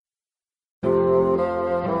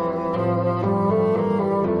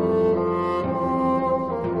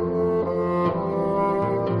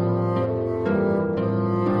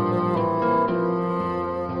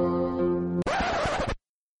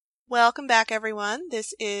Welcome back, everyone.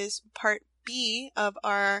 This is part B of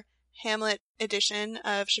our Hamlet edition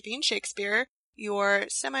of Shebeen Shakespeare, your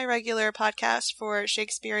semi-regular podcast for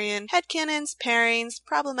Shakespearean headcanons, pairings,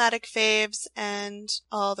 problematic faves, and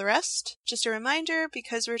all the rest. Just a reminder,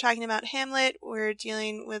 because we're talking about Hamlet, we're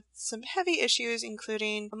dealing with some heavy issues,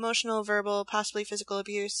 including emotional, verbal, possibly physical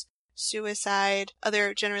abuse, suicide,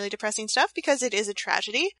 other generally depressing stuff, because it is a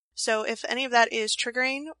tragedy. So if any of that is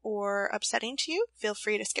triggering or upsetting to you, feel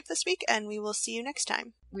free to skip this week, and we will see you next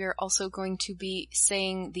time. We're also going to be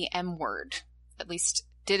saying the M word. At least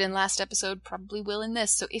did in last episode, probably will in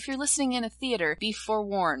this. So if you're listening in a theater, be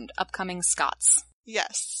forewarned, upcoming Scots.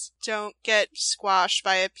 Yes. Don't get squashed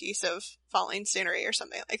by a piece of falling scenery or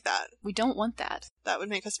something like that. We don't want that. That would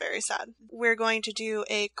make us very sad. We're going to do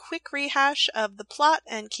a quick rehash of the plot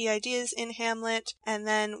and key ideas in Hamlet, and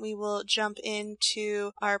then we will jump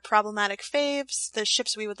into our problematic faves, the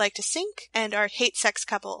ships we would like to sink, and our hate-sex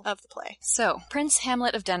couple of the play. So, Prince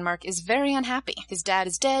Hamlet of Denmark is very unhappy. His dad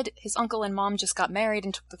is dead, his uncle and mom just got married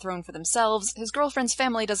and took the throne for themselves, his girlfriend's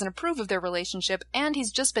family doesn't approve of their relationship, and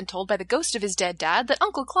he's just been told by the ghost of his dead dad that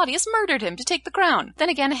Uncle Claudius murdered him to take the crown. Then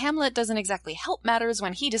again, Hamlet doesn't exactly help matters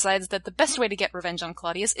when he decides that the best way to get revenge on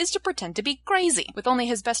Claudius is to pretend to be crazy. With only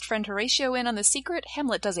his best friend Horatio in on the secret,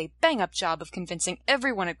 Hamlet does a bang-up job of convincing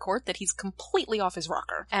everyone at court that he's completely off his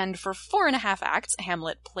rocker. And for 4.5 acts,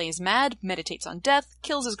 Hamlet plays mad, meditates on death,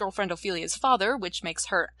 kills his girlfriend Ophelia's father, which makes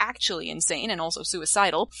her actually insane and also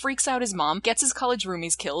suicidal, freaks out his mom, gets his college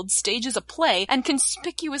roomies killed, stages a play, and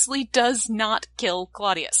conspicuously does not kill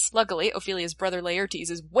Claudius. Luckily, Ophelia's brother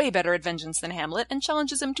Laertes is way better at vengeance than Hamlet and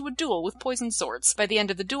challenges him to a duel with poisoned swords. By the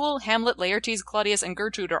end of the duel, Hamlet, Laertes, Claudius, and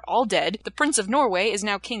Gertrude are all dead, the Prince of Norway is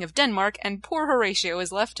now King of Denmark, and poor Horatio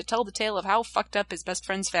is left to tell the tale of how fucked up his best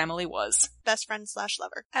friend's family was. Best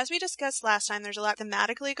friend/lover. As we discussed last time, there's a lot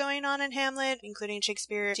thematically going on in Hamlet, including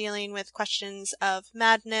Shakespeare dealing with questions of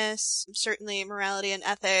madness, certainly morality and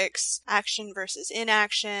ethics, action versus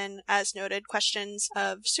inaction, as noted, questions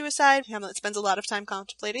of suicide. Hamlet spends a lot of time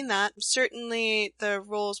contemplating that. Certainly the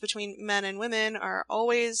roles between men and women are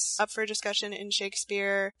always up for discussion in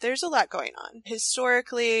Shakespeare. There's a lot going on.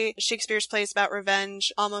 Historically, Shakespeare's plays about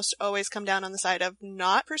revenge almost always come down on the side of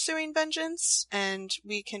not pursuing vengeance, and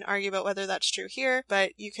we can argue about whether that's true here,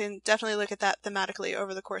 but you can definitely look at that thematically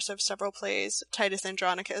over the course of several plays, Titus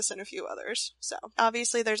Andronicus and a few others. So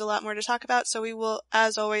obviously there's a lot more to talk about, so we will,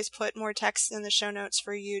 as always, put more text in the show notes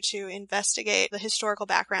for you to investigate the historical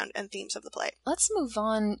background and themes of the play. Let's move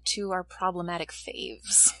on to our problematic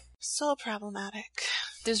faves. So problematic.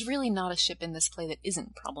 There's really not a ship in this play that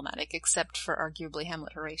isn't problematic, except for arguably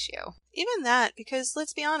Hamlet Horatio. Even that, because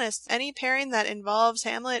let's be honest, any pairing that involves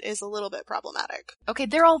Hamlet is a little bit problematic. Okay,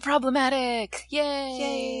 they're all problematic! Yay!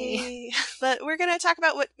 Yay! But we're gonna talk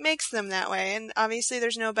about what makes them that way, and obviously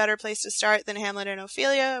there's no better place to start than Hamlet and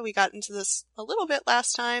Ophelia. We got into this a little bit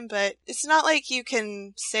last time, but it's not like you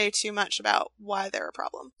can say too much about why they're a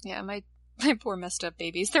problem. Yeah, my poor messed up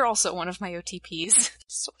babies. They're also one of my OTPs.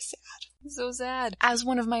 So sad. So sad. As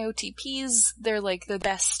one of my OTPs, they're like the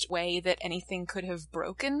best way that anything could have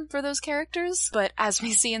broken for those characters, but as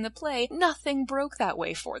we see in the play, nothing broke that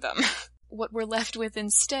way for them. What we're left with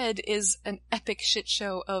instead is an epic shit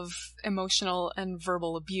show of emotional and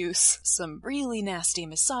verbal abuse, some really nasty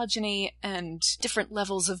misogyny, and different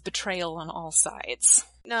levels of betrayal on all sides.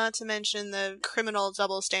 Not to mention the criminal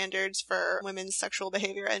double standards for women's sexual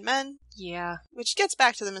behavior and men. Yeah. Which gets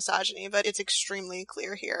back to the misogyny, but it's extremely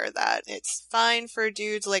clear here that it's fine for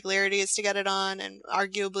dudes like Laertes to get it on, and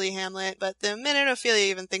arguably Hamlet, but the minute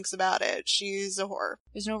Ophelia even thinks about it, she's a whore.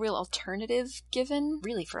 There's no real alternative given,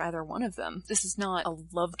 really, for either one of them. This is not a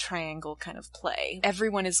love triangle kind of play.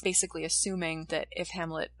 Everyone is basically assuming that if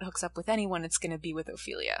Hamlet hooks up with anyone, it's gonna be with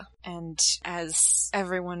Ophelia. And as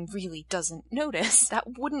everyone really doesn't notice, that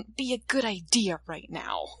wouldn't be a good idea right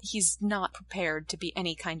now. He's not prepared to be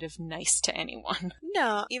any kind of nice to anyone.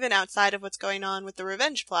 No, even outside of what's going on with the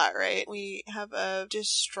revenge plot, right? We have a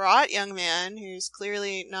distraught young man who's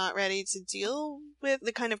clearly not ready to deal with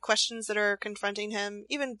the kind of questions that are confronting him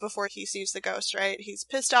even before he sees the ghost, right? He's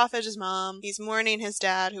pissed off at his mom. He's mourning his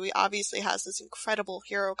dad, who he obviously has this incredible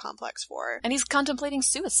hero complex for. And he's contemplating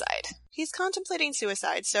suicide. He's contemplating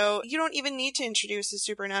suicide, so you don't even need to introduce a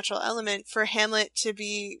supernatural element for Hamlet to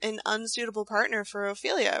be an unsuitable partner for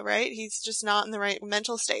Ophelia, right? He's just not in the right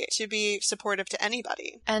mental state to be supportive to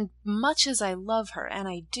anybody. And much as I love her, and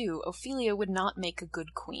I do, Ophelia would not make a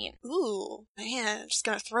good queen. Ooh, man, just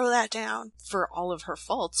gonna throw that down. For all of her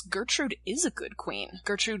faults, Gertrude is a good queen.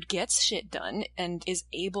 Gertrude gets shit done and is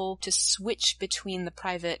able to switch between the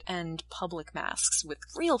private and public masks with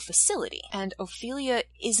real facility. And Ophelia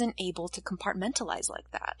isn't able to compartmentalize like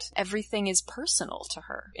that. Everything is personal to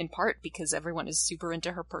her, in part because everyone is super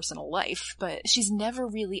into her personal life, but she's never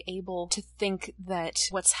really able to think that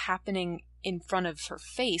what's happening in front of her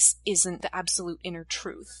face isn't the absolute inner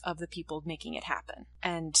truth of the people making it happen.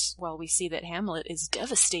 And while we see that Hamlet is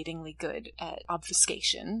devastatingly good at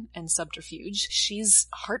obfuscation and subterfuge, she's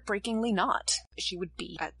heartbreakingly not. She would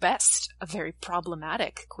be, at best, a very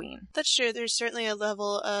problematic queen. That's true. There's certainly a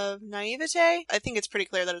level of naivete. I think it's pretty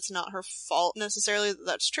clear that it's not her fault necessarily that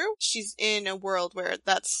that's true. She's in a world where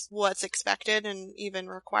that's what's expected and even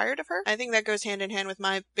required of her. I think that goes hand in hand with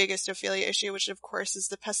my biggest Ophelia issue, which of course is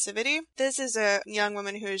the passivity. This is a young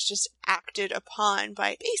woman who is just acted upon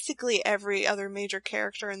by basically every other major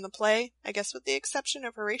character in the play, I guess with the exception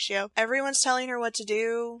of Horatio. Everyone's telling her what to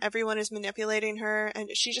do, everyone is manipulating her, and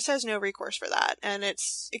she just has no recourse for that. And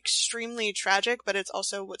it's extremely tragic, but it's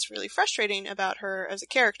also what's really frustrating about her as a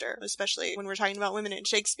character, especially when we're talking about women in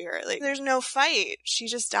Shakespeare. Like, there's no fight. She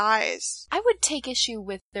just dies. I would take issue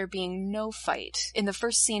with there being no fight. In the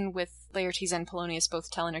first scene with Laertes and Polonius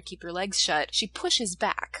both telling her keep your legs shut, she pushes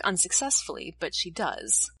back unsuccessfully, but she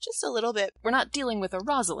does. Just a little bit. We're not dealing with a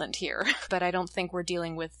Rosalind here, but I don't think we're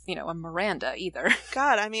dealing with, a Miranda either.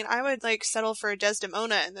 God, I mean, I would settle for a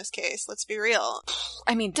Desdemona in this case, let's be real.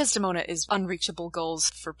 I mean, Desdemona is unreachable goals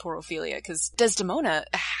for poor Ophelia, because Desdemona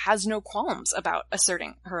has no qualms about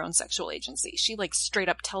asserting her own sexual agency. She straight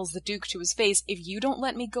up tells the Duke to his face, if you don't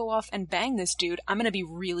let me go off and bang this dude, I'm gonna be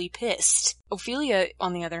really pissed. Ophelia,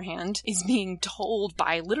 on the other hand, is being told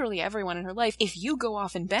by literally everyone in her life, if you go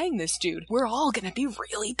off and bang this dude, we're all gonna be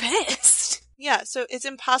really pissed. Yeah, so it's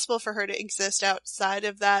impossible for her to exist outside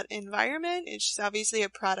of that environment. She's obviously a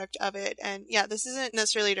product of it. And yeah, this isn't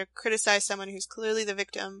necessarily to criticize someone who's clearly the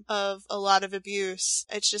victim of a lot of abuse.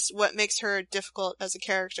 It's just what makes her difficult as a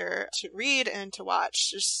character to read and to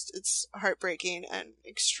watch. It's heartbreaking and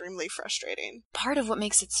extremely frustrating. Part of what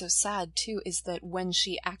makes it so sad, too, is that when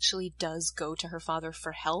she actually does go to her father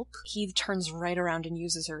for help, he turns right around and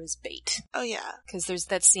uses her as bait. Oh, yeah. Because there's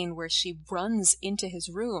that scene where she runs into his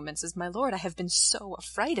room and says, "My lord, I have been so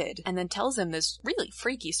affrighted," and then tells him this really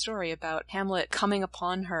freaky story about Hamlet coming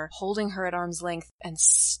upon her, holding her at arm's length, and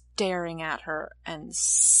staring at her and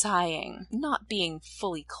sighing, not being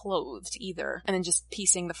fully clothed either, and then just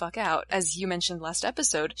piecing the fuck out. As you mentioned last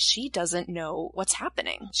episode, she doesn't know what's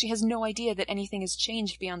happening. She has no idea that anything has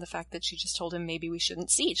changed beyond the fact that she just told him maybe we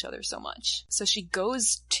shouldn't see each other so much. So she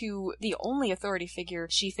goes to the only authority figure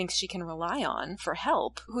she thinks she can rely on for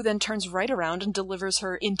help, who then turns right around and delivers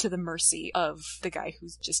her into the mercy of the guy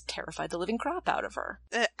who's just terrified the living crap out of her.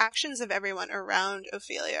 The actions of everyone around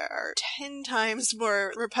Ophelia are 10 times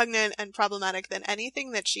more repugnant and problematic than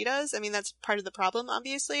anything that she does. I mean, that's part of the problem,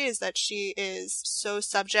 obviously, is that she is so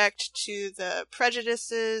subject to the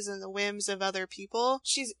prejudices and the whims of other people.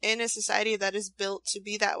 She's in a society that is built to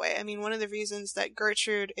be that way. I mean, one of the reasons that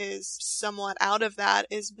Gertrude is somewhat out of that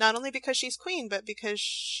is not only because she's queen, but because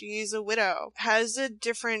she's a widow, has a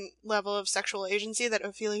different level of sexual agency that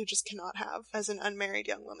Ophelia just cannot have as an unmarried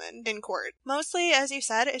young woman in court. Mostly, as you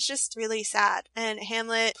said, it's just really sad, and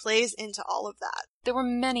Hamlet plays into all of that. There were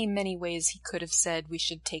many, many ways he could have said we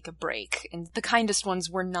should take a break, and the kindest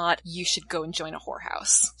ones were not, you should go and join a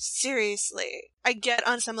whorehouse. Seriously. I get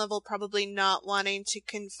on some level probably not wanting to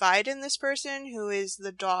confide in this person who is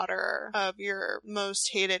the daughter of your most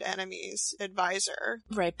hated enemy's advisor.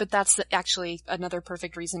 Right, but that's actually another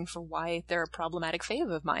perfect reason for why they're a problematic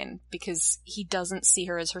fave of mine, because he doesn't see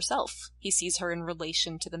her as herself. He sees her in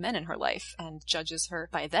relation to the men in her life and judges her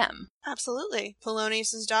by them. Absolutely.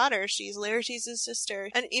 Polonius' daughter, she's Laertes' sister,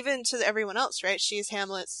 and even to everyone else, right? She's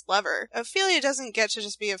Hamlet's lover. Ophelia doesn't get to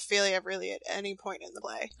just be Ophelia really at any point in the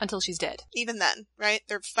play. Until she's dead. Even then, right?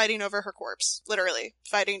 They're fighting over her corpse. Literally,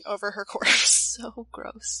 fighting over her corpse. So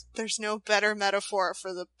gross. There's no better metaphor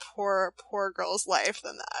for the poor, poor girl's life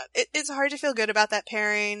than that. It's hard to feel good about that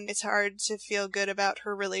pairing. It's hard to feel good about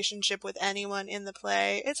her relationship with anyone in the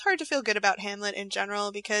play. It's hard to feel good about Hamlet in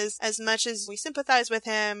general, because as much as we sympathize with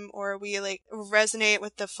him or we resonate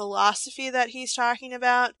with the philosophy that he's talking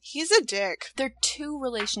about, he's a dick. There are two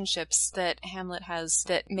relationships that Hamlet has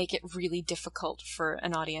that make it really difficult for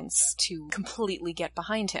an audience to completely completely get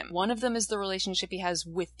behind him. One of them is the relationship he has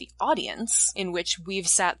with the audience, in which we've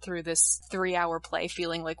sat through this 3-hour play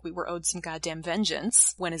feeling like we were owed some goddamn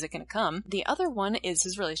vengeance. When is it going to come? The other one is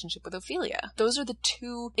his relationship with Ophelia. Those are the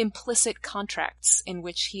two implicit contracts in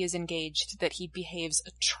which he is engaged that he behaves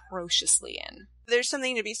atrociously in. There's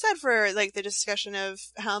something to be said for, like, the discussion of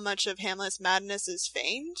how much of Hamlet's madness is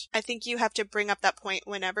feigned. I think you have to bring up that point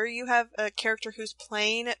whenever you have a character who's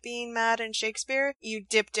playing at being mad in Shakespeare. You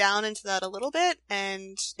dip down into that a little bit,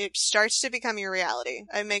 and it starts to become your reality.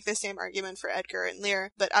 I make the same argument for Edgar and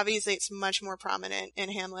Lear, but obviously it's much more prominent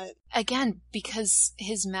in Hamlet. Again, because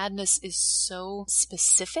his madness is so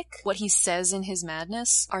specific, what he says in his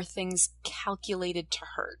madness are things calculated to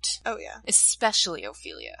hurt. Oh, yeah. Especially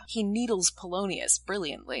Ophelia. He needles Polonius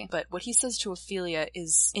brilliantly, but what he says to Ophelia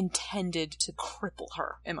is intended to cripple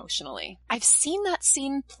her emotionally. I've seen that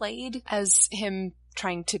scene played as him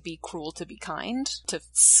trying to be cruel to be kind, to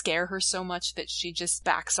scare her so much that she just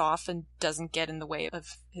backs off and doesn't get in the way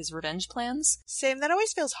of his revenge plans. Same, that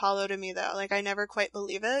always feels hollow to me though, like I never quite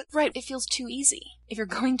believe it. Right, it feels too easy. If you're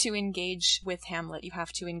going to engage with Hamlet, you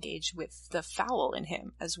have to engage with the foul in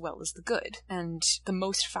him as well as the good. And the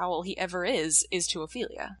most foul he ever is to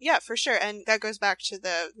Ophelia. Yeah, for sure, and that goes back to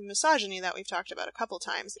the misogyny that we've talked about a couple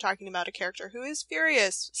times, talking about a character who is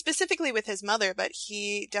furious, specifically with his mother, but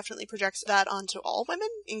he definitely projects that onto all women,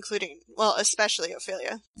 including, well, especially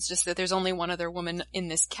Ophelia. It's just that there's only one other woman in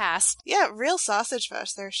this cast. Yeah, real sausage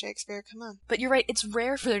fest there, Shakespeare, come on. But you're right, it's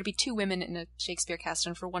rare for there to be two women in a Shakespeare cast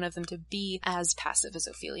and for one of them to be as passive as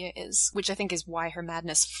Ophelia is, which I think is why her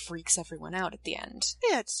madness freaks everyone out at the end.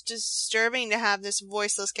 Yeah, it's disturbing to have this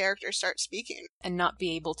voiceless character start speaking. And not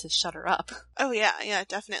be able to shut her up. Oh yeah,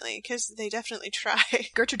 definitely, because they definitely try.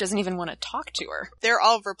 Gertrude doesn't even want to talk to her. They're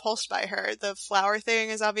all repulsed by her. The flower thing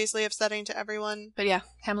is obviously upsetting to everyone. But yeah,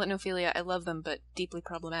 Hamlet and Ophelia, I love them, but deeply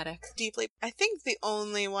problematic. Deeply. I think the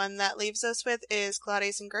only one that leaves us with is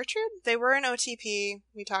Claudius and Gertrude. They were an OTP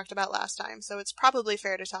we talked about last time, so it's probably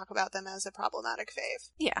fair to talk about them as a problematic fave.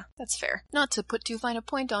 Yeah, that's fair. Not to put too fine a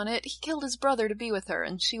point on it, he killed his brother to be with her,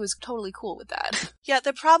 and she was totally cool with that. Yeah,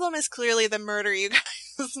 the problem is clearly the murder, you guys.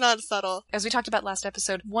 It's not subtle. As we talked about last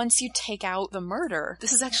episode, once you take out the murder,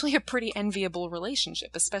 this is actually a pretty enviable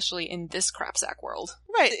relationship, especially in this crapsack world.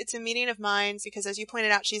 Right, it's a meeting of minds, because as you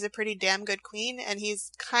pointed out, she's a pretty damn good queen, and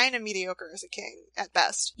he's kind of mediocre as a king, at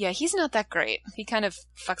best. Yeah, he's not that great. He kind of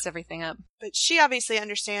fucks everything up. But she obviously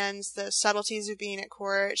understands the subtleties of being at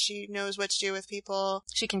court. She knows what to do with people.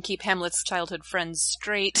 She can keep Hamlet's childhood friends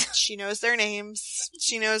straight. She knows their names.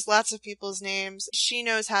 She knows lots of people's names. She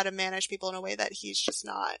knows how to manage people in a way that he's just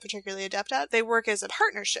not particularly adept at. They work as a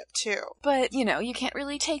partnership, too. But, you can't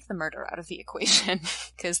really take the murder out of the equation,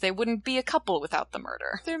 because they wouldn't be a couple without the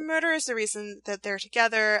murder. The murder is the reason that they're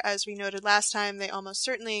together. As we noted last time, they almost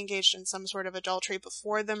certainly engaged in some sort of adultery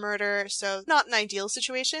before the murder, so not an ideal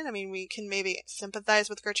situation. I mean, we can maybe sympathize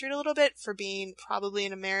with Gertrude a little bit for being probably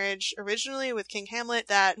in a marriage originally with King Hamlet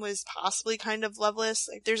that was possibly kind of loveless.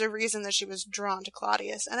 Like, there's a reason that she was drawn to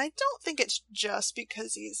Claudius, and I don't think it's just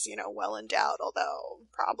because he's, well endowed, although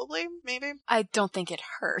probably, maybe. I don't think it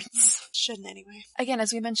hurts. Shouldn't anyway. Again,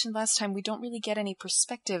 as we mentioned last time, we don't really get any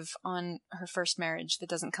perspective on her first marriage that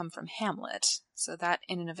doesn't come from Hamlet, so that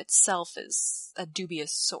in and of itself is a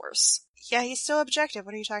dubious source. Yeah, he's so objective.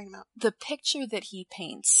 What are you talking about? The picture that he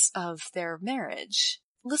paints of their marriage,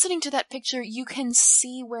 listening to that picture, you can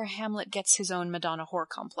see where Hamlet gets his own Madonna whore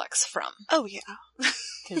complex from. Oh, yeah.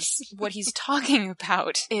 Because what he's talking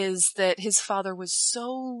about is that his father was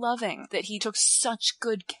so loving that he took such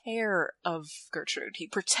good care of Gertrude. He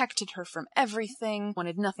protected her from everything,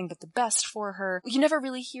 wanted nothing but the best for her. You never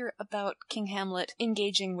really hear about King Hamlet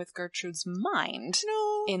engaging with Gertrude's mind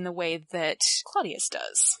in the way that Claudius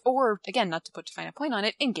does. Or, again, not to put too fine a point on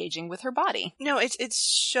it, engaging with her body. No, it's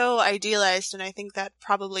so idealized, and I think that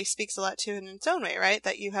probably speaks a lot to it in its own way, right?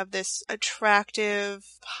 That you have this attractive,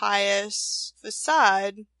 pious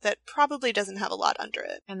facade that probably doesn't have a lot under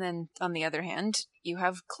it. And then, on the other hand, you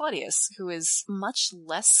have Claudius, who is much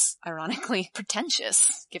less, ironically,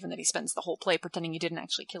 pretentious, given that he spends the whole play pretending he didn't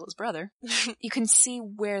actually kill his brother. You can see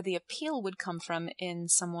where the appeal would come from in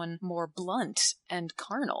someone more blunt and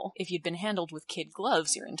carnal if you'd been handled with kid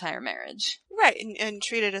gloves your entire marriage. Right, and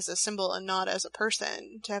treated as a symbol and not as a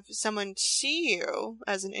person. To have someone see you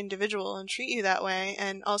as an individual and treat you that way,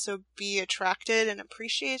 and also be attracted and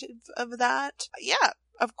appreciative of that. Yeah.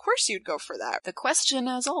 Of course you'd go for that. The question,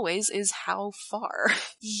 as always, is how far?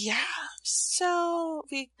 Yeah. So,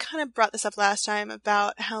 we kind of brought this up last time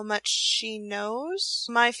about how much she knows.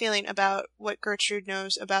 My feeling about what Gertrude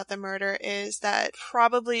knows about the murder is that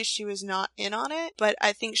probably she was not in on it, but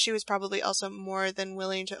I think she was probably also more than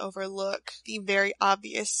willing to overlook the very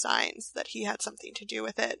obvious signs that he had something to do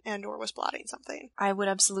with it and or was plotting something. I would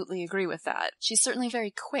absolutely agree with that. She's certainly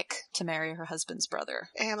very quick to marry her husband's brother.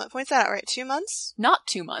 Hamlet points that out, right? 2 months? Not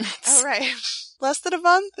 2 months. Oh, right. Less than a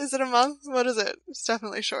month? Is it a month? What is it? It's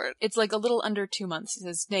definitely short. It's like a little under 2 months. He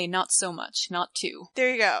says, nay, not so much, not 2.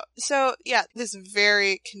 There you go. So, yeah, this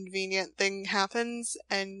very convenient thing happens,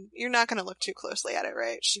 and you're not going to look too closely at it,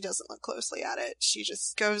 right? She doesn't look closely at it. She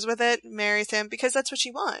just goes with it, marries him, because that's what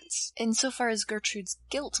she wants. Insofar as Gertrude's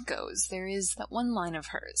guilt goes, there is that one line of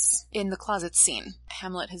hers. In the closet scene,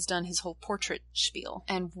 Hamlet has done his whole portrait spiel,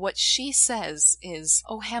 and what she says is,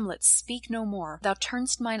 "O Hamlet, speak no more. Thou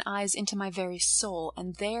turn'st mine eyes into my very soul,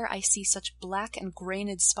 and there I see such black and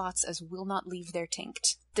grained spots as will not leave their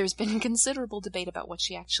tinct." There's been considerable debate about what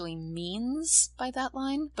she actually means by that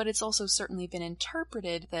line, but it's also certainly been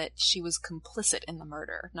interpreted that she was complicit in the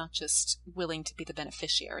murder, not just willing to be the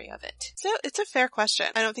beneficiary of it. So it's a fair question.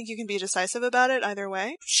 I don't think you can be decisive about it either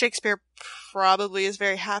way. Shakespeare probably is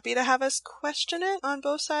very happy to have us question it on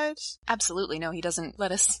both sides. Absolutely no, he doesn't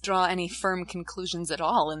let us draw any firm conclusions at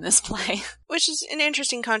all in this play. Which is an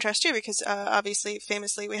interesting contrast too, because obviously,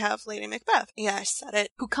 famously, we have Lady Macbeth. Yeah, I said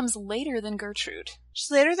it. Who comes later than Gertrude.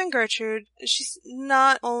 She's later than Gertrude. She's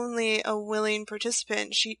not only a willing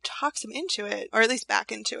participant, she talks him into it, or at least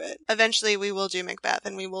back into it. Eventually we will do Macbeth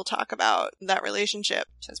and we will talk about that relationship.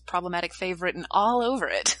 She has problematic fave written all over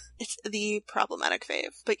it. It's the problematic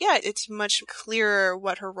fave. But yeah, it's much clearer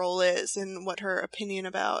what her role is and what her opinion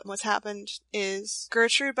about what's happened is.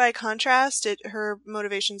 Gertrude, by contrast, her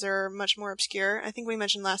motivations are much more obscure. I think we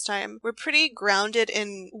mentioned last time, we're pretty grounded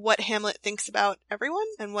in what Hamlet thinks about everyone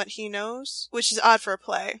and what he knows, which is odd for a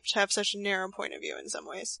play to have such a narrow point of view in some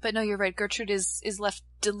ways. But no, you're right. Gertrude is left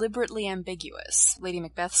deliberately ambiguous. Lady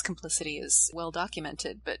Macbeth's complicity is well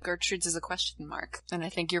documented, but Gertrude's is a question mark. And I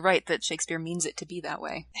think you're right that Shakespeare means it to be that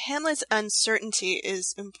way. Hamlet's uncertainty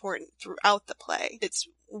is important throughout the play. It's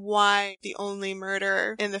why the only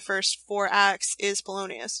murder in the first 4 acts is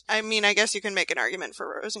Polonius. I mean, I guess you can make an argument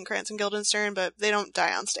for Rosencrantz and Guildenstern, but they don't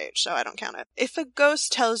die on stage, so I don't count it. If a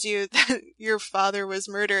ghost tells you that your father was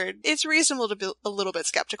murdered, it's reasonable to be a little bit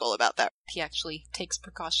skeptical about that. He actually takes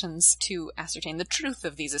precautions to ascertain the truth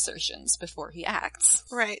of these assertions before he acts.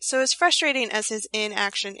 Right. So as frustrating as his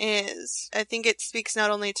inaction is, I think it speaks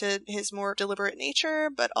not only to his more deliberate nature,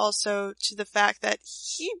 but also to the fact that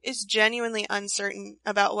he is genuinely uncertain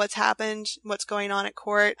about what's happened, what's going on at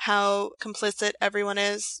court, how complicit everyone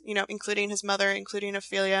is, including his mother, including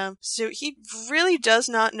Ophelia. So he really does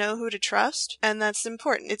not know who to trust, and that's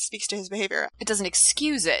important. It speaks to his behavior. It doesn't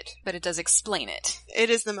excuse it, but it does explain it.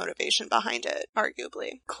 It is the motivation behind it,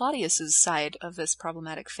 arguably. Claudius's side of this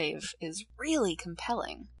problematic fave is really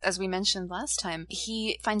compelling. As we mentioned last time,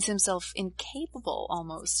 he finds himself incapable,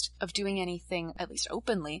 almost, of doing anything, at least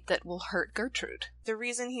openly, that will hurt Gertrude. The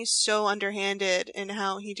reason he's so underhanded in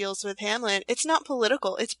how he deals with Hamlet, it's not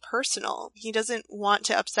political, it's personal. He doesn't want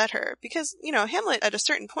to upset her because, Hamlet at a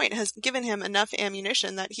certain point has given him enough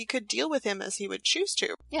ammunition that he could deal with him as he would choose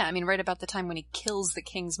to. Yeah, I mean, right about the time when he kills the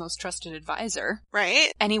king's most trusted advisor.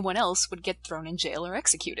 Right? Anyone else would get thrown in jail or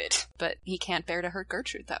executed. But he can't bear to hurt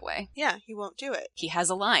Gertrude that way. Yeah, he won't do it. He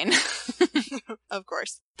has a line. Of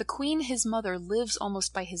course. The queen, his mother, lives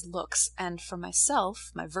almost by his looks, and for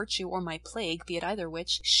myself, my virtue or my plague, be it either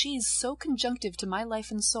which, she's so conjunctive to my life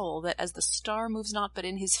and soul that as the star moves not but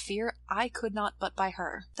in his fear, I could not but by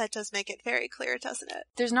her. That does make it very clear, doesn't it?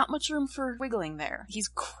 There's not much room for wiggling there. He's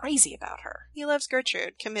crazy about her. He loves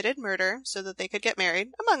Gertrude, committed murder so that they could get married,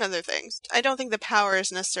 among other things. I don't think the power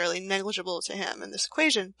is necessarily negligible to him in this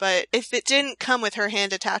equation, but if it didn't come with her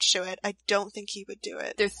hand attached to it, I don't think he would do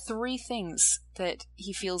it. There are 3 things that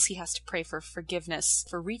he feels he has to pray for forgiveness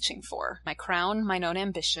for reaching for. My crown, mine own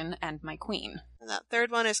ambition, and my queen. And that third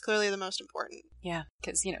one is clearly the most important. Yeah,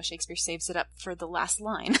 because, Shakespeare saves it up for the last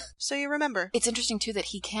line. So you remember. It's interesting, too, that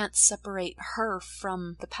he can't separate her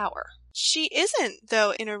from the power. She isn't,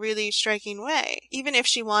 though, in a really striking way. Even if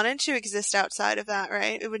she wanted to exist outside of that,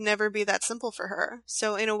 right, it would never be that simple for her.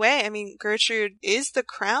 So in a way, Gertrude is the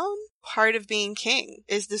crown, part of being king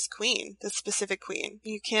is this queen, this specific queen.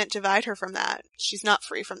 You can't divide her from that. She's not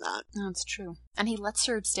free from that. No, it's true. And he lets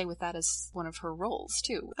her stay with that as one of her roles,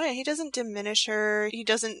 too. Oh, yeah, he doesn't diminish her. He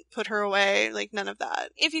doesn't put her away. Like, none of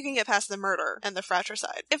that. If you can get past the murder and the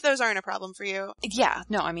fratricide. If those aren't a problem for you. Yeah,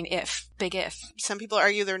 no, I mean, if. Big if. Some people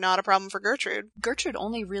argue they're not a problem for Gertrude. Gertrude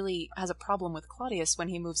only really has a problem with Claudius when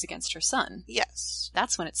he moves against her son. Yes.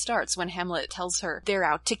 That's when it starts, when Hamlet tells her, they're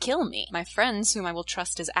out to kill me. My friends, whom I will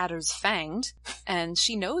trust as adders fanged. And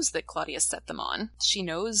she knows that Claudius set them on. She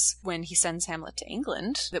knows when he sends Hamlet to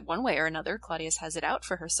England that one way or another Claudius has it out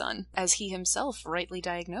for her son. As he himself rightly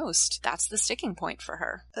diagnosed, that's the sticking point for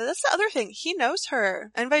her. That's the other thing. He knows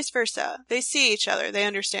her, and vice versa. They see each other. They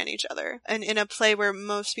understand each other. And in a play where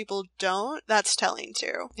most people don't, that's telling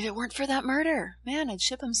too. If it weren't for that murder, man, I'd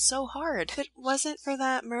ship him so hard. If it wasn't for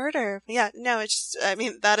that murder. Yeah, no, it's just, I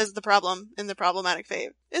mean, that is the problem in the problematic fave,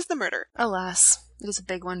 is the murder. Alas. It is a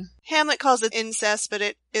big one. Hamlet calls it incest, but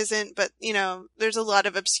it isn't. But, you know, there's a lot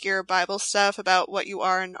of obscure Bible stuff about what you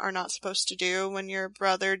are and are not supposed to do when your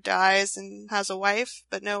brother dies and has a wife,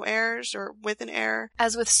 but no heirs, or with an heir.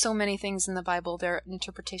 As with so many things in the Bible, there are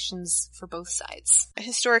interpretations for both sides.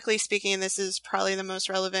 Historically speaking, this is probably the most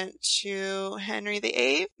relevant to Henry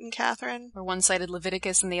VIII and Catherine. Where one cited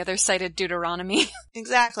Leviticus and the other cited Deuteronomy.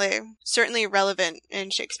 Exactly. Certainly relevant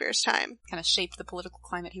in Shakespeare's time. Kind of shaped the political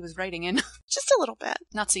climate he was writing in. Just a little bit.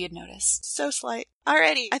 Not so you'd notice. So slight.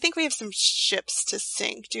 Alrighty. I think we have some ships to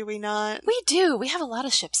sink, do we not? We do. We have a lot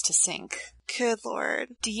of ships to sink. Good lord.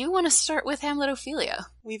 Do you want to start with Hamlet Ophelia?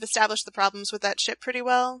 We've established the problems with that ship pretty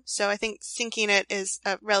well, so I think sinking it is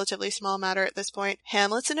a relatively small matter at this point.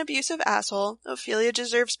 Hamlet's an abusive asshole. Ophelia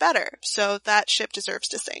deserves better, so that ship deserves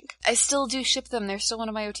to sink. I still do ship them. They're still one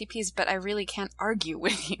of my OTPs, but I really can't argue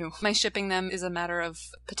with you. My shipping them is a matter of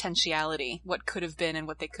potentiality, what could have been and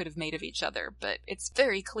what they could have made of each other, but it's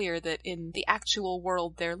very clear that in the actual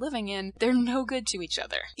world they're living in, they're no good to each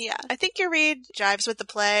other. Yeah, I think your read jives with the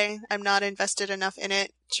play. I'm not invested enough in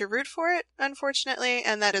it to root for it, unfortunately,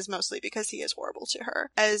 and that is mostly because he is horrible to her.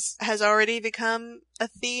 As has already become a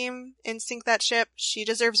theme in Sink That Ship, she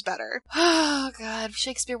deserves better. Oh, God.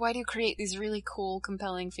 Shakespeare, why do you create these really cool,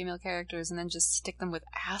 compelling female characters and then just stick them with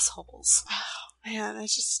assholes? Man,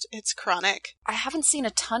 it's chronic. I haven't seen a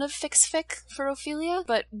ton of fic for Ophelia,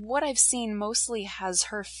 but what I've seen mostly has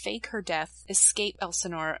her fake her death, escape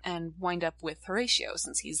Elsinore, and wind up with Horatio,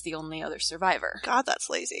 since he's the only other survivor. God, that's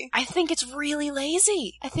lazy. I think it's really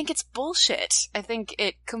lazy. I think it's bullshit. I think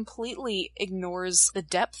it completely ignores the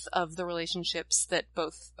depth of the relationships that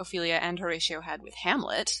both Ophelia and Horatio had with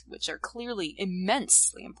Hamlet, which are clearly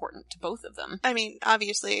immensely important to both of them. I mean,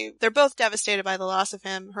 obviously, they're both devastated by the loss of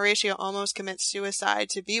him. Horatio almost commits suicide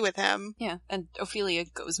to be with him. Yeah, and Ophelia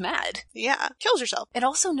goes mad. Yeah, kills herself. It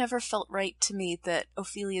also never felt right to me that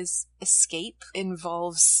Ophelia's escape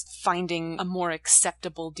involves finding a more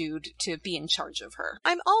acceptable dude to be in charge of her.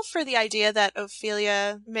 I'm all for the idea that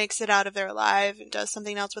Ophelia makes it out of there alive and does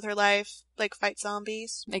something else with her life, like fight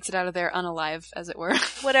zombies. Makes it out of there unalive, as it were.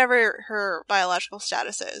 Whatever her biological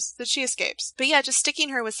status is, that she escapes. But yeah, just sticking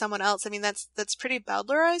her with someone else, I mean, that's pretty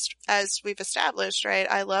Bowdlerized, as we've established, right?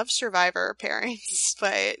 I love survivor pairings,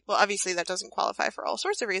 but, well, obviously that doesn't qualify for all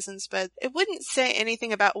sorts of reasons, but it wouldn't say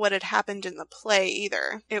anything about what had happened in the play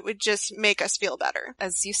either. It would just make us feel better.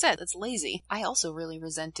 As you said, it's lazy. I also really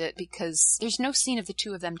resent it because there's no scene of the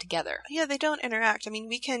two of them together. Yeah, they don't interact. I mean,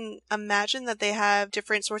 we can imagine that they have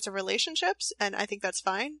different sorts of relationships, and I think that's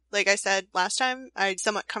fine. Like I said last time, I'm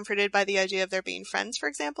somewhat comforted by the idea of their being friends, for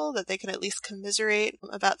example, that they can at least commiserate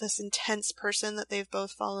about this intense person that they've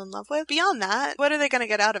both fallen in love with. Beyond that, what are they going to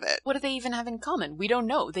get out of it? What do they even have in common? We don't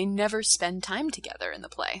know. They never spend time together in the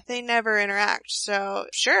play. They never interact. So,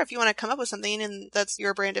 sure, if you want to come up with something and that's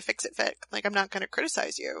your brand of fix-it fic, like, I'm not going to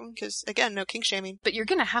criticize you, because, again, no kink shaming. But you're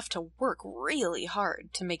going to have to work really hard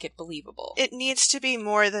to make it believable. It needs to be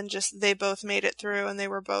more than just they both made it through and they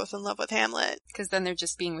were both in love with Hamlet. Because then they're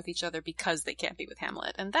just being with each other because they can't be with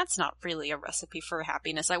Hamlet. And that's not really a recipe for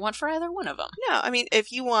happiness I want for either one of them. No, I mean,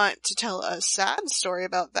 if you want to tell a sad story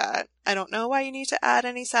about that, I don't know why you need to add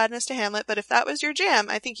any sadness to Hamlet, but if that was your jam,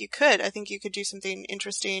 I think you could. I think you could do something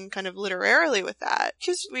interesting kind of literarily with that.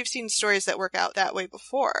 Because we've seen stories that work out that way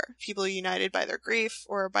before. People united by their grief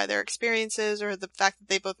or by their experiences or the fact that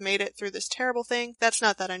they both made it through this terrible thing. That's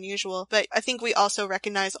not that unusual. But I think we also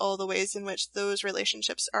recognize all the ways in which those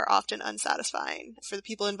relationships are often unsatisfying. For the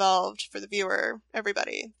people involved, for the viewer,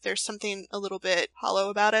 everybody. There's something a little bit hollow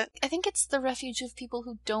about it. I think it's the refuge of people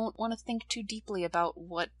who don't want to think too deeply about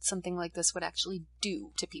what something like this would actually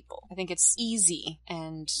do to people. I think it's easy,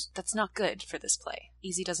 and that's not good for this play.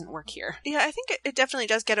 easy doesn't work here. Yeah, I think it definitely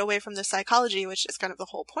does get away from the psychology, which is kind of the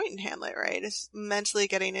whole point in Hamlet, right? Is mentally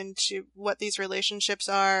getting into what these relationships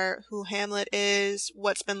are, who Hamlet is,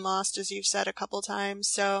 what's been lost, as you've said a couple times.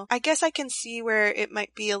 So I guess I can see where it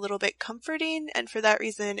might be a little bit comforting, and for that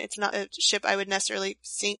reason, it's not a ship I would necessarily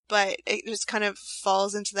sink, but it just kind of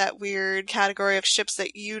falls into that weird category of ships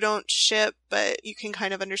that you don't ship, but you can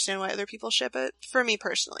kind of understand why other people ship it, for me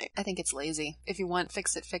personally. I think it's lazy. If you want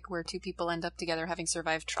fix-it fic where two people end up together having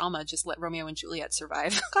survived trauma, just let Romeo and Juliet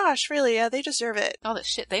survive. Gosh, really? Yeah, they deserve it. All the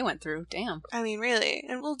shit they went through, damn. I mean, really.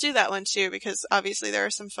 And we'll do that one too, because obviously there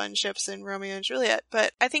are some fun ships in Romeo and Juliet,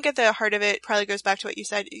 but I think at the heart of it probably goes back to what you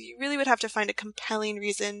said. You really would have to find a compelling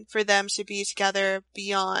reason for them to be together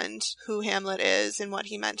beyond who Hamlet is and what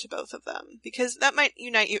he meant to both of them, because that might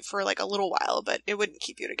unite you for like a little while, but it wouldn't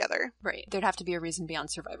keep you together. Right. There'd have to be a reason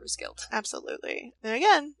beyond survivor's guilt. Absolutely. And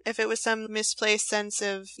again, if it was some misplaced sense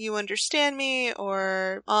of you understand me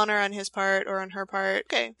or honor on his part or on her part,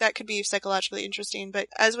 okay, that could be psychologically interesting. But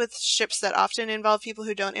as with ships that often involve people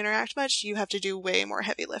who don't interact much, you have to do way more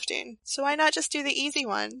heavy lifting. So why not just do the easy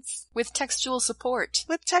ones? With textual support.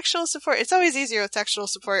 With textual support. It's always easier with textual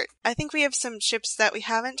support. I think we have some ships that we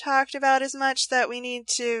haven't talked about as much that we need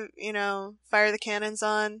to, fire the cannons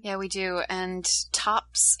on. Yeah, we do. And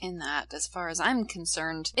tops in that, as far as I'm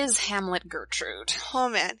concerned, is Hamlet Gertrude. Oh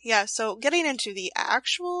man, yeah, so getting into the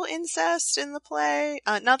actual incest in the play,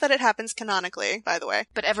 not that it happens canonically, by the way.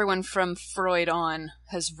 But everyone from Freud on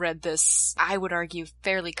has read this, I would argue,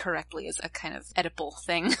 fairly correctly as a kind of Oedipal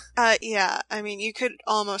thing. Yeah, I mean, you could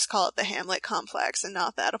almost call it the Hamlet complex and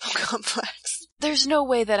not the Oedipal complex. There's no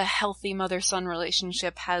way that a healthy mother-son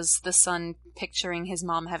relationship has the son picturing his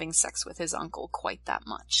mom having sex with his uncle quite that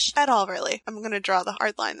much. At all, really. I'm going to draw the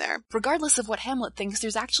hard line there. Regardless of what Hamlet thinks,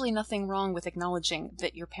 there's actually nothing wrong with acknowledging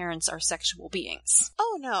that your parents are sexual beings.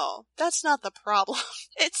 Oh no, that's not the problem.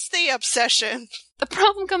 It's the obsession. The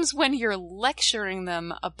problem comes when you're lecturing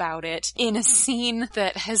them about it in a scene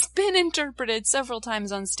that has been interpreted several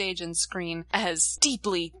times on stage and screen as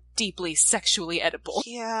deeply sexually Oedipal.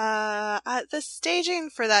 Yeah, the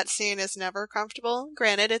staging for that scene is never comfortable.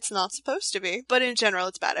 Granted, it's not supposed to be, but in general,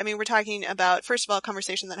 it's bad. I mean, we're talking about, first of all, a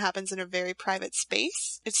conversation that happens in a very private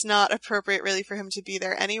space. It's not appropriate, really, for him to be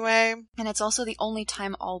there anyway. And it's also the only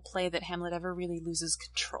time all play that Hamlet ever really loses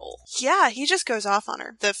control. Yeah, he just goes off on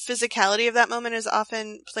her. The physicality of that moment is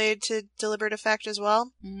often played to deliberate effect as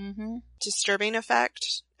well. Mm-hmm. Disturbing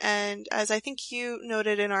effect. And as I think you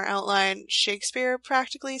noted in our outline, Shakespeare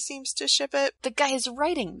practically seems to ship it. The guy is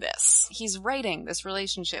writing this. He's writing this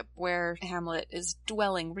relationship where Hamlet is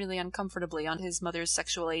dwelling really uncomfortably on his mother's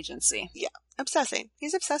sexual agency. Yeah. Obsessing.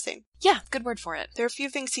 He's obsessing. Yeah, good word for it. There are a few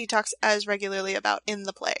things he talks as regularly about in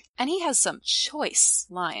the play. And he has some choice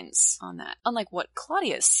lines on that. Unlike what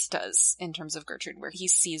Claudius does in terms of Gertrude, where he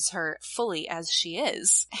sees her fully as she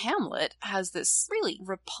is, Hamlet has this really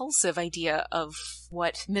repulsive idea of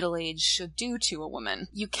what middle age should do to a woman.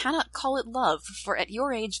 You cannot call it love, for at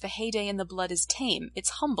your age the heyday in the blood is tame, it's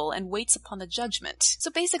humble, and waits upon the judgment.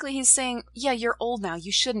 So basically he's saying, yeah, you're old now,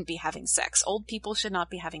 you shouldn't be having sex. Old people should not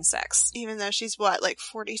be having sex. Even though she's what, like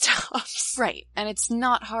 40 tops? Right. And it's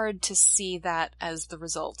not hard to see that as the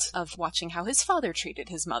result of watching how his father treated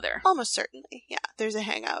his mother. Almost certainly, yeah. There's a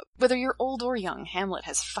hangout. Whether you're old or young, Hamlet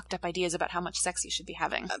has fucked up ideas about how much sex you should be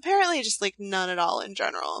having. Apparently just like none at all in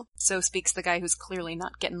general. So speaks the guy who's clearly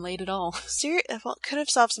not getting laid at all. Well, could have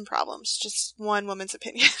solved some problems. Just one woman's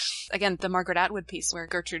opinion. Again, the Margaret Atwood piece where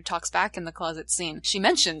Gertrude talks back in the closet scene, she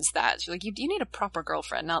mentions that. She's like, you need a proper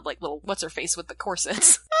girlfriend, not like little what's-her-face with the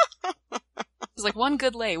corsets. It's like one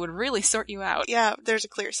good lay would really sort you out. Yeah, there's a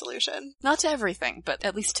clear solution. Not to everything, but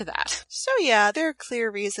at least to that. So yeah, there are clear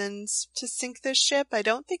reasons to sink this ship. I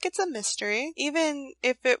don't think it's a mystery. Even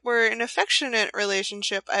if it were an affectionate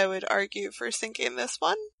relationship, I would argue for sinking this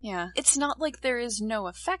one. Yeah. It's not like there is no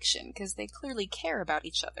affection, because they clearly care about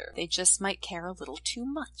each other. They just might care a little too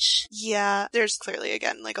much. Yeah, there's clearly,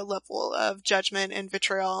 again, like a level of judgment and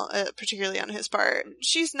vitriol, particularly on his part.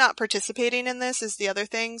 She's not participating in this is the other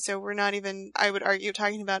thing, so we're not even, I would argue,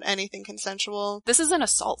 talking about anything consensual. This is an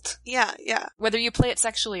assault. Yeah. Whether you play it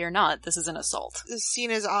sexually or not, this is an assault. The scene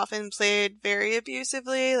is often played very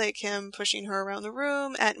abusively, like him pushing her around the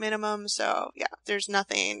room at minimum, so yeah, there's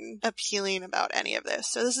nothing appealing about any of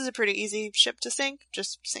this. So this is a pretty easy ship to sink.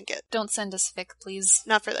 Just sink it. Don't send us fic, please.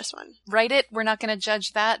 Not for this one. Write it. We're not going to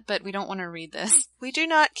judge that, but we don't want to read this. We do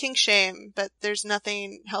not kink shame, but there's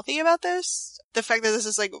nothing healthy about this. The fact that this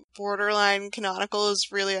is like borderline canonical is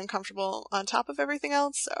really uncomfortable on top top of everything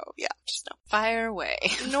else, so yeah, just no. Fire away.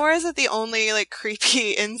 Nor is it the only, like,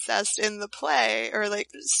 creepy incest in the play, or, like,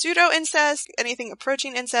 pseudo-incest, anything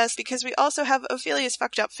approaching incest, because we also have Ophelia's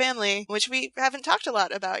fucked up family, which we haven't talked a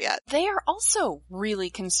lot about yet. They are also really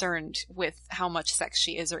concerned with how much sex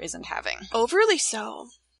she is or isn't having. Overly so.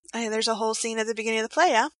 There's a whole scene at the beginning of the play,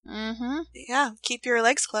 yeah? Mm-hmm. Yeah, keep your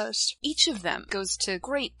legs closed. Each of them goes to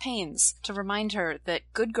great pains to remind her that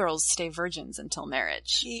good girls stay virgins until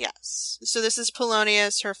marriage. Yes. So this is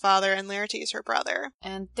Polonius, her father, and Laertes, her brother.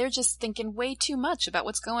 And they're just thinking way too much about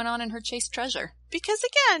what's going on in her chaste treasure. Because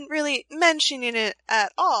again, really, mentioning it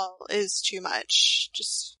at all is too much.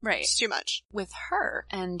 Just, right. It's too much. With her,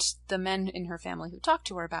 and the men in her family who talk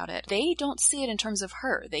to her about it, they don't see it in terms of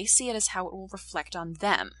her. They see it as how it will reflect on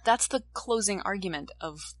them. That's the closing argument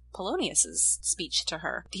of Polonius's speech to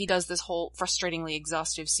her. He does this whole frustratingly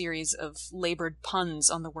exhaustive series of labored puns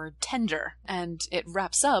on the word tender, and it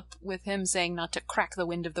wraps up with him saying not to crack the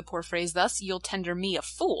wind of the poor phrase, thus, you'll tender me a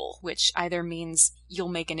fool, which either means you'll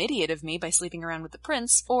make an idiot of me by sleeping around with the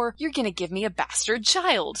prince, or you're gonna give me a bastard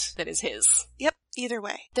child that is his. Yep. Either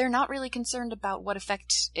way. They're not really concerned about what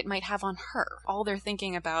effect it might have on her. All they're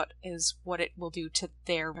thinking about is what it will do to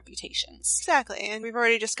their reputations. Exactly, and we've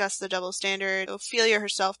already discussed the double standard. Ophelia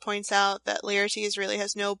herself points out that Laertes really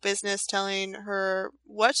has no business telling her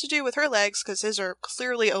what to do with her legs, because his are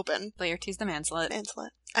clearly open. Laertes the manslet. Manslet.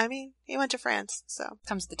 I mean, he went to France, so.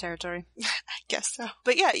 Comes with the territory. I guess so.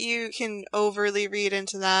 But yeah, you can overly read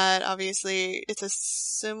into that. Obviously, it's a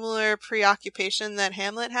similar preoccupation that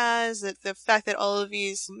Hamlet has, that the fact that all of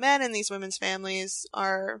these men in these women's families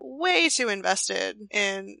are way too invested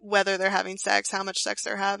in whether they're having sex, how much sex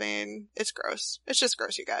they're having. It's gross. It's just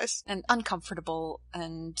gross, you guys. And uncomfortable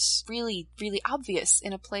and really, really obvious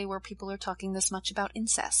in a play where people are talking this much about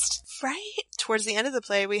incest. Right? Towards the end of the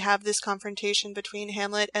play, we have this confrontation between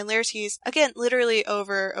Hamlet and Laertes, again, literally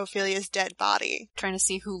over Ophelia's dead body. Trying to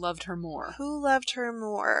see who loved her more. Who loved her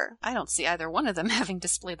more? I don't see either one of them having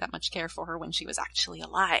displayed that much care for her when she was actually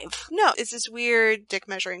alive. No, it's this weird dick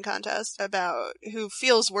measuring contest about who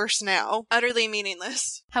feels worse now. Utterly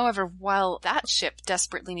meaningless. However, while that ship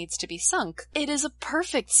desperately needs to be sunk, it is a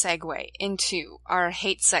perfect segue into our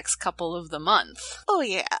hate sex couple of the month. Oh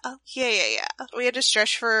yeah. Yeah. We had to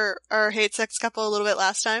stretch for our hate sex couple a little bit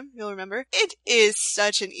last time, you'll remember. It is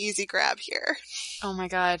such an easy grab here. Oh my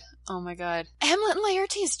god. Hamlet and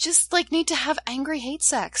Laertes just, need to have angry hate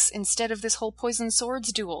sex instead of this whole poison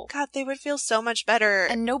swords duel. God, they would feel so much better.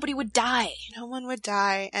 And nobody would die. No one would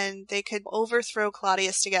die, and they could overthrow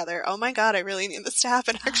Claudius together. Oh my god, I really need this to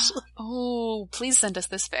happen, actually. Oh, please send us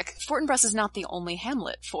this fic. Fortinbras is not the only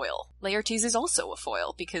Hamlet foil. Laertes is also a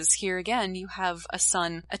foil, because here again you have a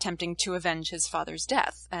son attempting to avenge his father's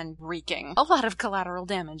death, and wreaking a lot of collateral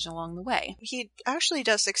damage along the way. He actually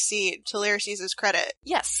does succeed, to Laertes' credit.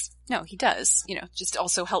 Yes. No, he does. Just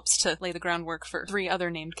also helps to lay the groundwork for 3 other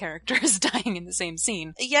named characters dying in the same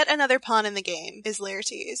scene. Yet another pawn in the game is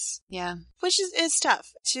Laertes. Yeah. Which is tough.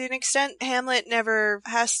 To an extent, Hamlet never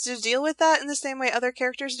has to deal with that in the same way other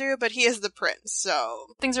characters do, but he is the prince, so...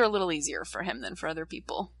 Things are a little easier for him than for other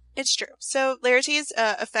people. It's true. So Laertes,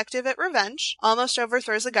 effective at revenge, almost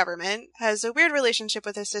overthrows the government, has a weird relationship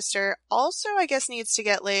with his sister, also I guess needs to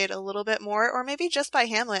get laid a little bit more, or maybe just by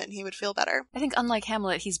Hamlet and he would feel better. I think unlike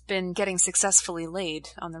Hamlet, he's been getting successfully laid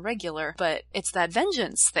on the regular, but it's that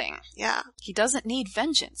vengeance thing. Yeah. He doesn't need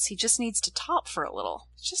vengeance, he just needs to top for a little.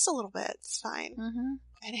 Just a little bit, it's fine. Mm-hmm.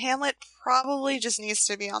 And Hamlet probably just needs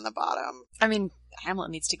to be on the bottom. I mean,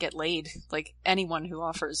 Hamlet needs to get laid. Anyone who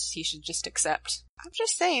offers, he should just accept. I'm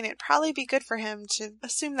just saying, it'd probably be good for him to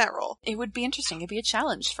assume that role. It would be interesting. It'd be a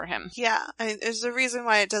challenge for him. Yeah, I mean, there's a reason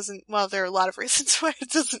why it doesn't, well, there are a lot of reasons why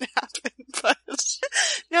it doesn't happen, but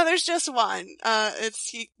no, there's just one.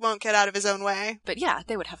 He won't get out of his own way. But yeah,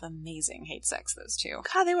 they would have amazing hate sex, those two.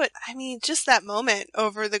 God, they would. I mean, just that moment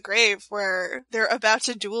over the grave where they're about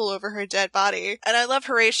to duel over her dead body. And I love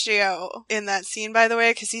Horatio in that scene, by the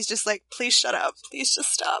way, because he's just like, please shut up. Please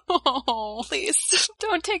just stop. Oh, please.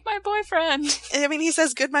 Don't take my boyfriend. I mean, he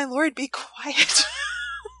says, good my lord, be quiet.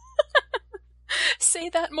 Say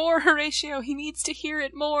that more, Horatio. He needs to hear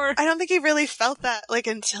it more. I don't think he really felt that,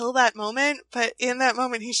 until that moment, but in that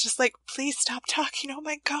moment, he's just like, please stop talking, oh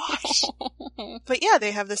my gosh. But yeah,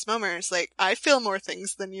 they have this moment, it's like, I feel more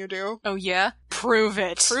things than you do. Oh yeah? Prove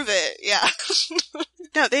it. Prove it, yeah.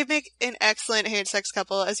 No, they make an excellent hate-sex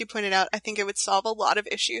couple. As you pointed out, I think it would solve a lot of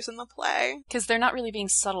issues in the play. Because they're not really being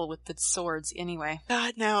subtle with the swords anyway.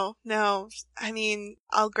 God, no. I mean,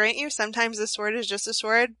 I'll grant you sometimes a sword is just a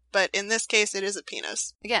sword, but in this case, it is a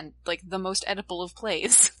penis. Again, like the most Oedipal of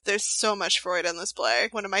plays. There's so much Freud in this play.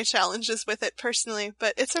 One of my challenges with it personally,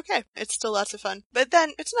 but it's okay. It's still lots of fun. But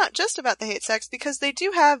then, it's not just about the hate sex, because they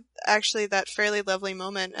do have actually that fairly lovely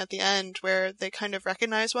moment at the end where they kind of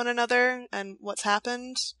recognize one another and what's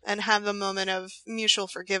happened, and have a moment of mutual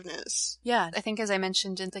forgiveness. Yeah, I think as I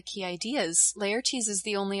mentioned in the key ideas, Laertes is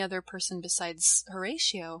the only other person besides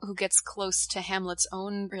Horatio who gets close to Hamlet's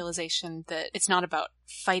own realization that it's not about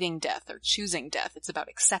fighting death or choosing death, it's about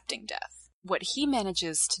accepting death. What he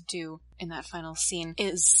manages to do in that final scene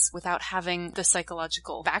is, without having the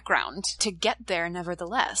psychological background, to get there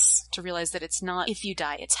nevertheless, to realize that it's not if you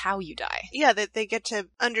die, it's how you die. Yeah, that they get to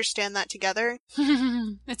understand that together.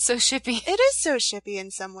 It's so shippy. It is so shippy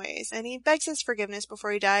in some ways, and he begs his forgiveness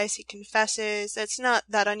before he dies. He confesses. It's not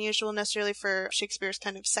that unusual necessarily for Shakespeare's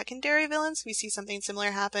kind of secondary villains. We see something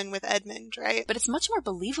similar happen with Edmund, right? But it's much more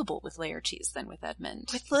believable with Laertes than with Edmund.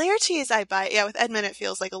 With Laertes, I buy it. Yeah, with Edmund, it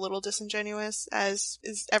feels like a little disingenuous, as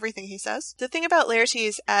is everything he says. The thing about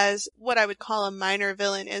Laertes as what I would call a minor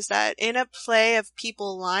villain is that in a play of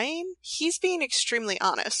people lying, he's being extremely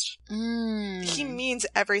honest. He means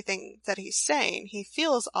everything that he's saying. He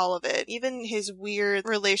feels all of it. Even his weird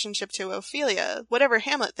relationship to Ophelia. Whatever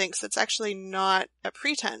Hamlet thinks, it's actually not a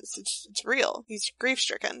pretense. It's real. He's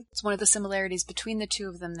grief-stricken. It's one of the similarities between the two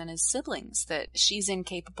of them then as siblings, that she's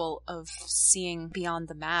incapable of seeing beyond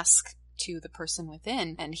the mask to the person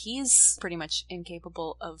within, and he's pretty much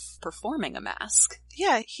incapable of performing a mask.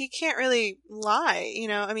 Yeah, he can't really lie,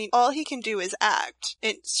 I mean, all he can do is act.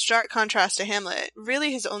 In stark contrast to Hamlet,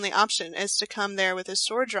 really his only option is to come there with his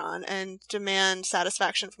sword drawn and demand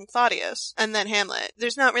satisfaction from Claudius, and then Hamlet.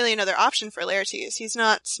 There's not really another option for Laertes. He's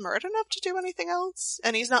not smart enough to do anything else,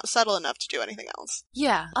 and he's not subtle enough to do anything else.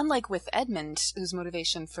 Yeah, unlike with Edmund, whose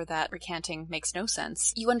motivation for that recanting makes no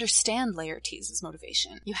sense, you understand Laertes'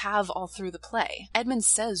 motivation. You have all through the play. Edmund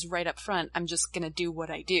says right up front, I'm just gonna do what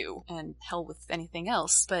I do, and hell with anything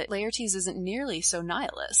else, but Laertes isn't nearly so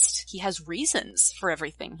nihilist. He has reasons for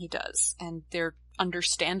everything he does, and they're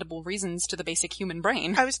understandable reasons to the basic human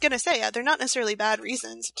brain. I was gonna say, yeah, they're not necessarily bad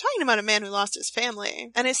reasons. I'm talking about a man who lost his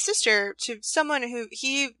family and his sister to someone who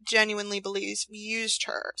he genuinely believes used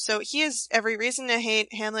her. So he has every reason to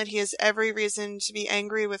hate Hamlet. He has every reason to be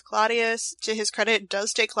angry with Claudius. To his credit, it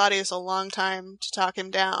does take Claudius a long time to talk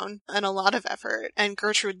him down and a lot of effort, and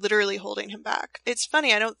Gertrude literally holding him back. It's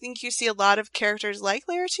funny, I don't think you see a lot of characters like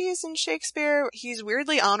Laertes in Shakespeare. He's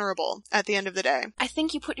weirdly honorable at the end of the day. I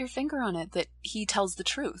think you put your finger on it, that he tells the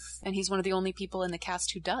truth, and he's one of the only people in the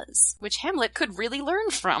cast who does, which Hamlet could really learn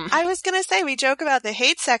from. I was gonna say, we joke about the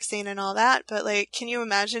hate sex scene and all that, but can you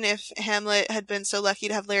imagine if Hamlet had been so lucky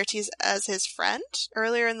to have Laertes as his friend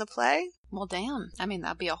earlier in the play? Well, damn. I mean,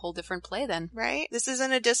 that'd be a whole different play then. Right? This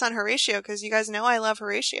isn't a diss on Horatio, because you guys know I love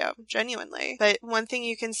Horatio, genuinely. But one thing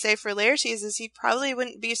you can say for Laertes is he probably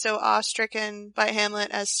wouldn't be so awe-stricken by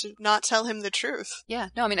Hamlet as to not tell him the truth. Yeah.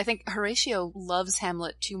 No, I mean, I think Horatio loves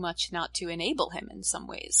Hamlet too much not to enable him in some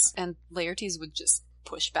ways, and Laertes would just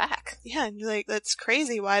push back. Yeah, and you're like, that's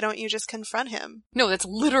crazy. Why don't you just confront him? No, that's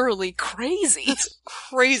literally crazy. That's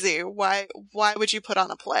crazy. Why would you put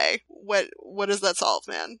on a play? What does that solve,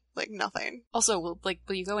 man? Nothing. Also, will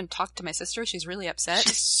you go and talk to my sister? She's really upset.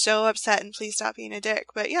 She's so upset, and please stop being a dick.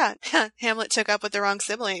 But yeah, Hamlet took up with the wrong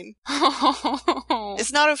sibling.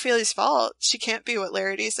 It's not Ophelia's fault. She can't be what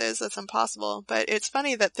Laertes is. That's impossible. But it's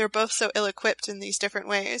funny that they're both so ill-equipped in these different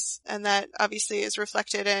ways, and that obviously is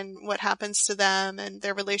reflected in what happens to them and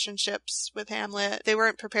their relationships with Hamlet. They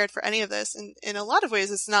weren't prepared for any of this, and in a lot of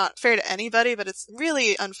ways it's not fair to anybody, but it's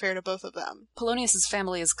really unfair to both of them. Polonius's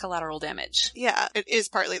family is collateral damage. Yeah, it is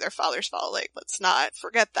partly their father's fault. Let's not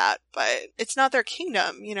forget that. But it's not their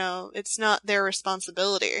kingdom, it's not their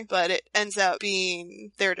responsibility, but it ends up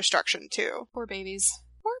being their destruction too. Poor babies.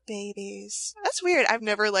 Poor babies. That's weird. I've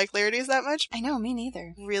never liked Laertes that much. I know, me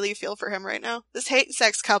neither. Really feel for him right now. This hate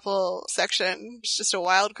sex couple section is just a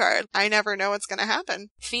wild card. I never know what's gonna happen.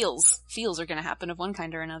 Feels are gonna happen of one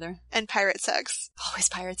kind or another. And pirate sex. Always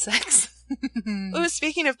pirate sex. Ooh,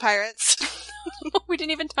 speaking of pirates. We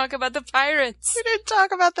didn't even talk about the pirates. We didn't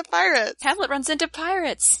talk about the pirates. Hamlet runs into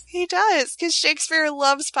pirates. He does, because Shakespeare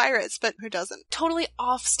loves pirates, but who doesn't? Totally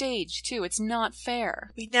off stage, too. It's not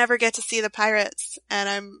fair. We never get to see the pirates, and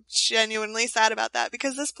I'm genuinely sad about that,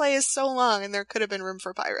 because this play is so long and there could have been room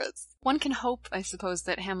for pirates. One can hope, I suppose,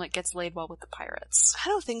 that Hamlet gets laid well with the pirates. I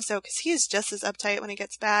don't think so, because he's just as uptight when he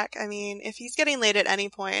gets back. I mean, if he's getting laid at any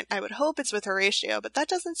point, I would hope it's with Horatio, but that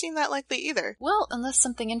doesn't seem that likely either. Well, unless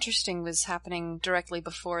something interesting was happening directly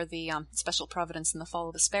before the Special Providence in the Fall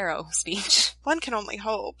of the Sparrow speech. One can only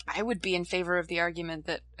hope. I would be in favor of the argument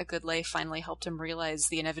that a good lay finally helped him realize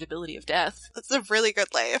the inevitability of death. That's a really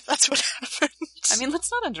good lay if that's what happened. I mean,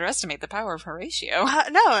 let's not underestimate the power of Horatio.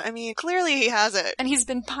 No, I mean, clearly he has it. And he's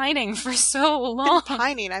been pining for so long.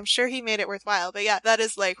 Pining. I'm sure he made it worthwhile. But yeah, that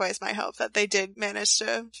is likewise my hope, that they did manage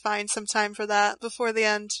to find some time for that before the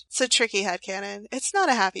end. It's a tricky headcanon. It's not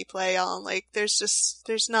a happy play, y'all. Like, there's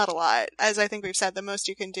not a lot. As I think we've said, the most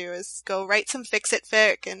you can do is go write some fix-it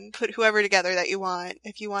fic and put whoever together that you want.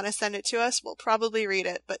 If you want to send it to us, we'll probably read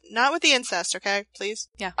it. But not with the incest, okay? Please?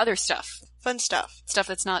 Yeah, other stuff. Fun stuff. Stuff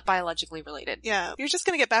that's not biologically related. Yeah. You're just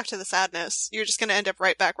gonna get back to the sadness. You're just gonna end up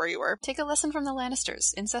right back where you were. Take a lesson from the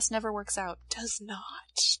Lannisters. Incest never works out. Does not.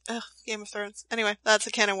 Ugh, Game of Thrones. Anyway, that's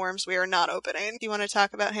a can of worms we are not opening. Do you want to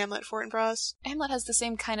talk about Hamlet Fortinbras? Hamlet has the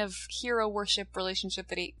same kind of hero worship relationship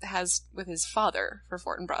that he has with his father for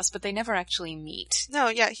Fortinbras, but they never actually meet. No,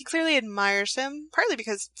 yeah, he clearly admires him, partly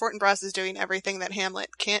because Fortinbras is doing everything that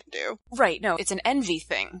Hamlet can't do. Right, no, it's an envy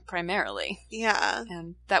thing, primarily. Yeah.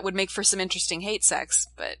 And that would make for some interesting hate sex,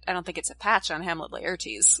 but I don't think it's a patch on Hamlet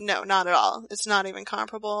Laertes. No, not at all. It's not even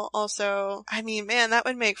comparable. Also, I mean, man, that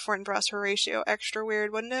would make Fortinbras Horatio extra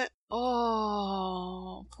weird, wouldn't it?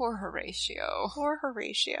 Oh, poor Horatio. Poor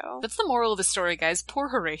Horatio. That's the moral of the story, guys. Poor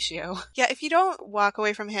Horatio. Yeah, if you don't walk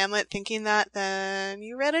away from Hamlet thinking that, then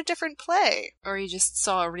you read a different play. Or you just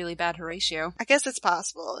saw a really bad Horatio. I guess it's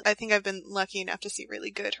possible. I think I've been lucky enough to see really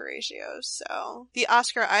good Horatios, so. The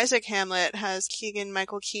Oscar Isaac Hamlet has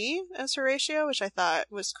Keegan-Michael Key as Horatio, which I thought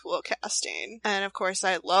was cool casting. And of course,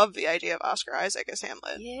 I love the idea of Oscar Isaac as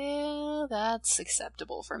Hamlet. Yeah, that's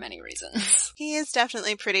acceptable for many reasons. He is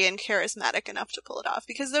definitely pretty and charismatic enough to pull it off,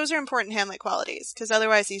 because those are important Hamlet qualities, because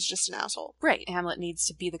otherwise he's just an asshole. Right. Hamlet needs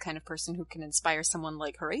to be the kind of person who can inspire someone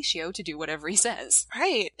like Horatio to do whatever he says.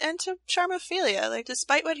 Right. And to charm Ophelia. Like,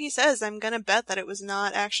 despite what he says, I'm gonna bet that it was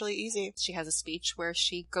not actually easy. She has a speech where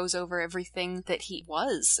she goes over everything that he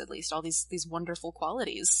was, at least all these wonderful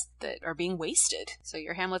qualities that are being wasted. So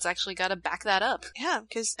your Hamlet's actually gotta back that up. Yeah,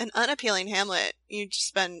 because an unappealing Hamlet, you just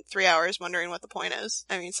spend 3 hours wondering what the point is.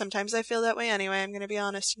 I mean, sometimes I feel that way anyway, I'm gonna be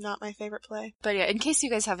honest. Not my favorite play. But yeah, in case you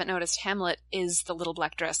guys haven't noticed, Hamlet is the little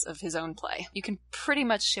black dress of his own play. You can pretty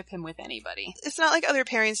much ship him with anybody. It's not like other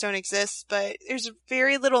pairings don't exist, but there's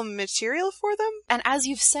very little material for them. And as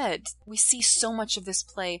you've said, we see so much of this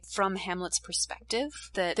play from Hamlet's perspective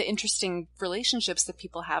that the interesting relationships that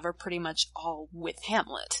people have are pretty much all with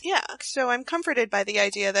Hamlet. Yeah, so I'm comforted by the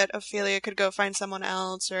idea that Ophelia could go find someone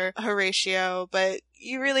else or Horatio, but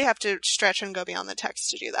you really have to stretch and go beyond the text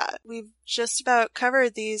to do that. We've just about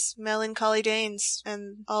covered these melancholy Danes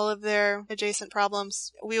and all of their adjacent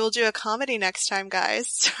problems. We will do a comedy next time, guys.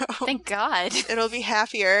 So thank God. It'll be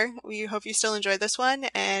happier. We hope you still enjoyed this one.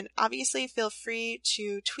 And obviously feel free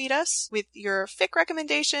to tweet us with your fic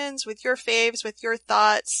recommendations, with your faves, with your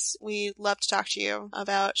thoughts. We love to talk to you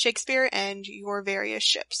about Shakespeare and your various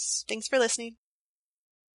ships. Thanks for listening.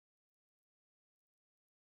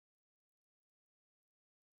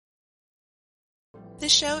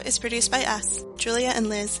 This show is produced by us, Julia and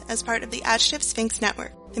Liz, as part of the Adjective Sphinx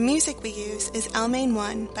Network. The music we use is Almain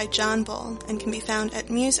 1 by John Bull and can be found at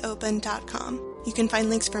museopen.com. You can find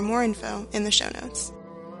links for more info in the show notes.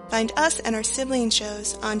 Find us and our sibling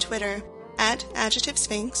shows on Twitter at Adjective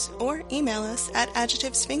Sphinx or email us at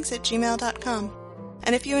adjectivesphinx@gmail.com.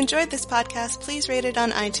 And if you enjoyed this podcast, please rate it on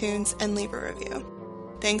iTunes and leave a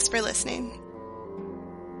review. Thanks for listening.